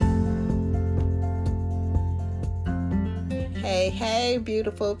Hey,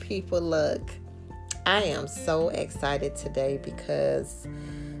 beautiful people. Look, I am so excited today because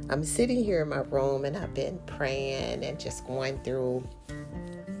I'm sitting here in my room and I've been praying and just going through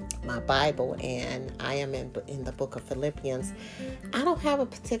my Bible, and I am in the book of Philippians. I don't have a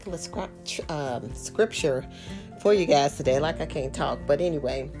particular scripture for you guys today, like I can't talk, but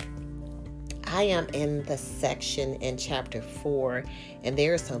anyway, I am in the section in chapter 4, and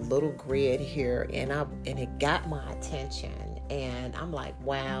there's a little grid here, and it got my attention, and I'm like,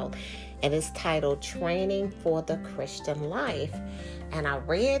 wow. And it's titled Training for the Christian Life. And I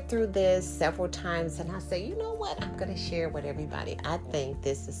read through this several times, and I said, you know what? I'm going to share with everybody. I think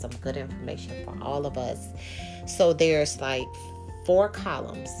this is some good information for all of us. So there's like 4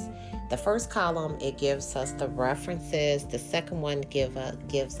 columns. The first column, it gives us the references. The second one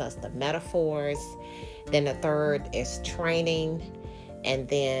gives us the metaphors. Then the third is training. And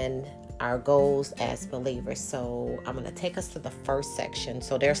then our goals as believers. So I'm going to take us to the first section.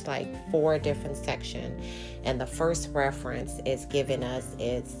 So there's like 4 different sections. And the first reference is given us,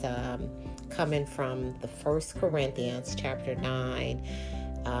 it's coming from the 1 Corinthians chapter 9.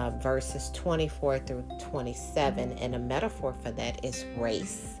 Verses 24 through 27, and a metaphor for that is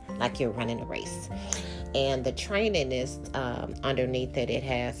race, like you're running a race. And the training is underneath it. It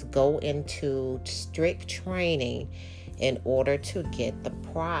has go into strict training in order to get the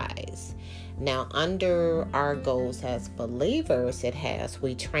prize. Now, under our goals as believers, it has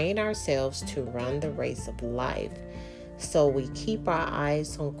we train ourselves to run the race of life. So we keep our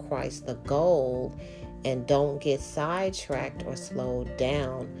eyes on Christ, the goal, and don't get sidetracked or slowed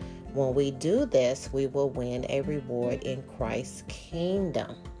down. When we do this, we will win a reward in Christ's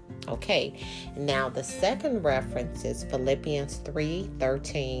kingdom. Okay, now the second reference is Philippians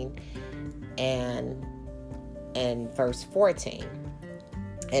 3:13 and verse 14.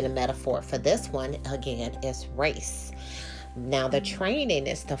 And a metaphor for this one, again, is race. Now, the training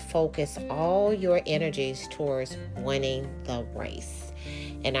is to focus all your energies towards winning the race.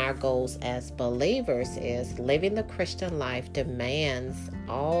 And our goals as believers is living the Christian life demands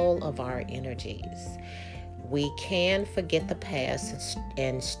all of our energies. We can forget the past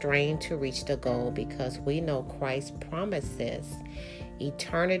and strain to reach the goal because we know Christ promises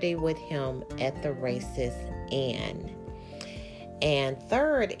eternity with Him at the race's end. And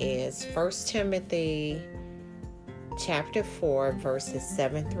third is 1 Timothy chapter 4, verses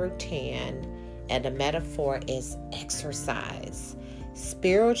 7 through 10. And the metaphor is exercise.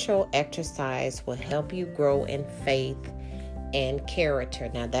 Spiritual exercise will help you grow in faith and character.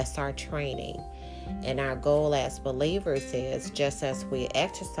 Now, that's our training. And our goal as believers is just as we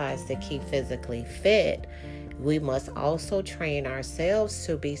exercise to keep physically fit, we must also train ourselves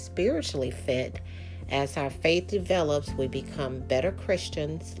to be spiritually fit. As our faith develops, we become better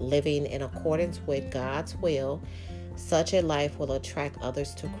Christians, living in accordance with God's will. Such a life will attract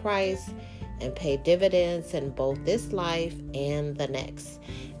others to Christ and pay dividends in both this life and the next.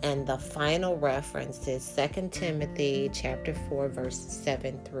 And the final reference is 2 Timothy chapter 4, verses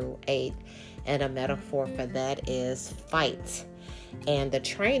 7 through 8. And a metaphor for that is fight. And the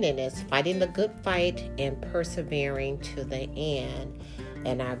training is fighting the good fight and persevering to the end.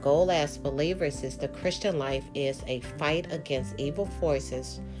 And our goal as believers is the Christian life is a fight against evil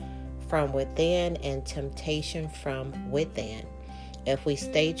forces from within and temptation from within. If we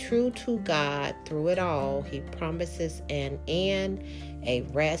stay true to God through it all, He promises an end, a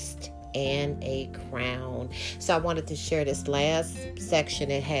rest, and a crown. So I wanted to share this last section.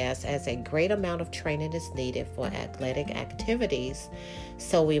 It has, as a great amount of training is needed for athletic activities,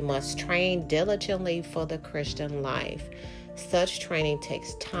 so we must train diligently for the Christian life. Such training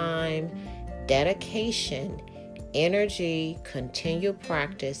takes time, dedication, energy, continued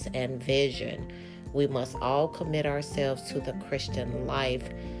practice, and vision. We must all commit ourselves to the Christian life,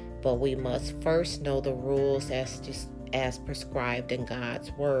 but we must first know the rules as prescribed in God's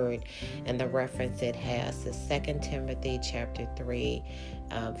word. And the reference it has is 2 Timothy chapter 3,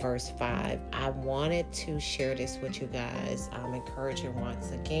 verse 5. I wanted to share this with you guys. I'm encouraging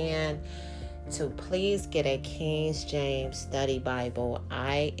once again to please get a King James Study Bible.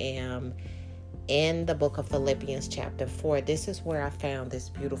 I am in the book of Philippians chapter 4. This is where I found this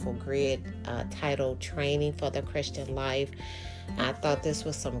beautiful grid titled Training for the Christian Life. I thought this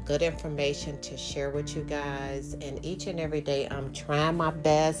was some good information to share with you guys. And each and every day I'm trying my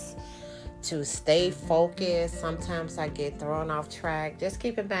best to stay focused. Sometimes I get thrown off track. Just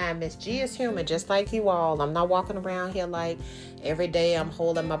keep in mind, Miss G is human, just like you all. I'm not walking around here like every day I'm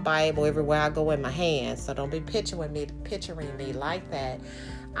holding my Bible everywhere I go in my hand. So don't be picturing me like that.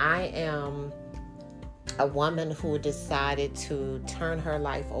 I am a woman who decided to turn her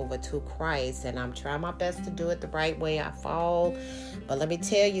life over to Christ, and I'm trying my best to do it the right way. I fall, but let me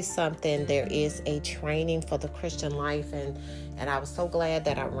tell you something, there is a training for the Christian life, and I was so glad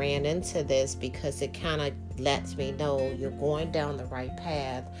that I ran into this, because it kind of lets me know you're going down the right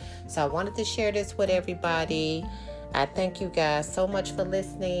path. So I wanted to share this with everybody. I thank you guys so much for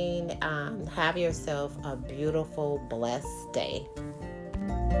listening. Have yourself a beautiful, blessed day.